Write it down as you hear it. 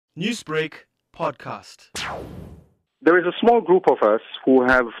Newsbreak Podcast. There is a small group of us who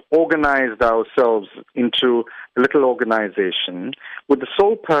have organized ourselves into a little organization with the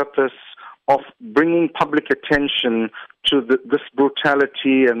sole purpose of bringing public attention to this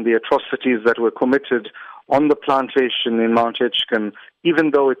brutality and the atrocities that were committed on the plantation in Mount Edgecombe,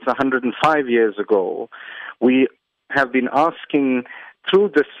 even though it's 105 years ago. We have been asking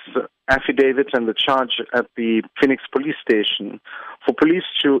through this affidavit and the charge at the Phoenix police station for police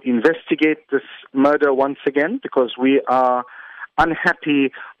to investigate this murder once again, because we are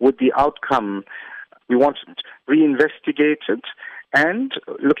unhappy with the outcome. We want it reinvestigated, and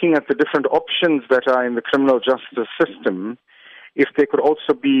looking at the different options that are in the criminal justice system, if there could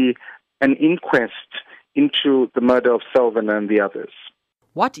also be an inquest into the murder of Selvan and the others.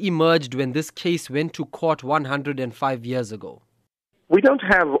 What emerged when this case went to court 105 years ago? We don't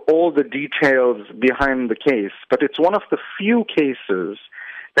have all the details behind the case, but it's one of the few cases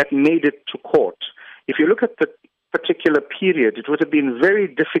that made it to court. If you look at the particular period, it would have been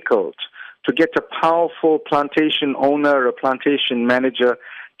very difficult to get a powerful plantation owner or plantation manager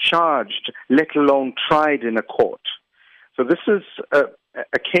charged, let alone tried in a court. So this is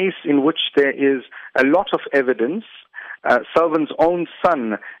a case in which there is a lot of evidence. Selvan's own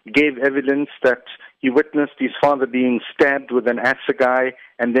son gave evidence that he witnessed his father being stabbed with an assegai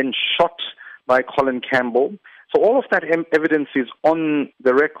and then shot by Colin Campbell. So all of that evidence is on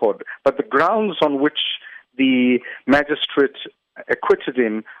the record, but the grounds on which the magistrate acquitted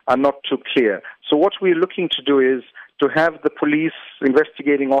him are not too clear. So what we're looking to do is to have the police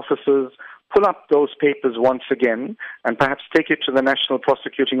investigating officers pull up those papers once again and perhaps take it to the National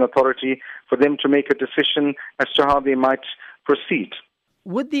Prosecuting Authority for them to make a decision as to how they might proceed.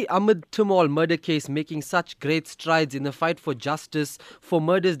 With the Ahmed Timol murder case making such great strides in the fight for justice for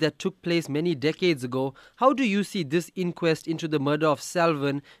murders that took place many decades ago, how do you see this inquest into the murder of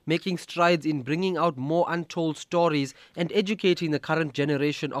Selvan making strides in bringing out more untold stories and educating the current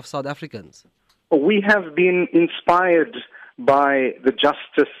generation of South Africans? We have been inspired by the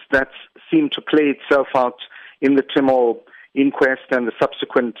justice that seemed to play itself out in the Timol inquest and the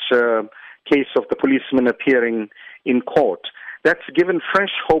subsequent case of the policeman appearing in court. That's given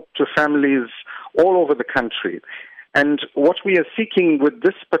fresh hope to families all over the country. And what we are seeking with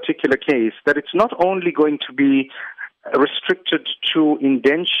this particular case, that it's not only going to be restricted to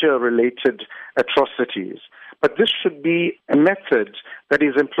indenture-related atrocities, but this should be a method that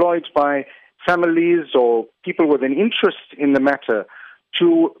is employed by families or people with an interest in the matter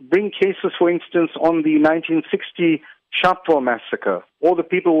to bring cases, for instance, on the 1960 Sharpeville massacre, or the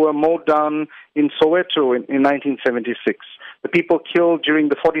people who were mowed down in Soweto in 1976, the people killed during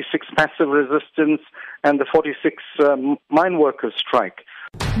the 46 passive resistance and the 46 mineworkers strike.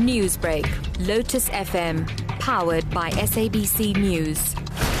 Newsbreak, Lotus FM, powered by SABC News.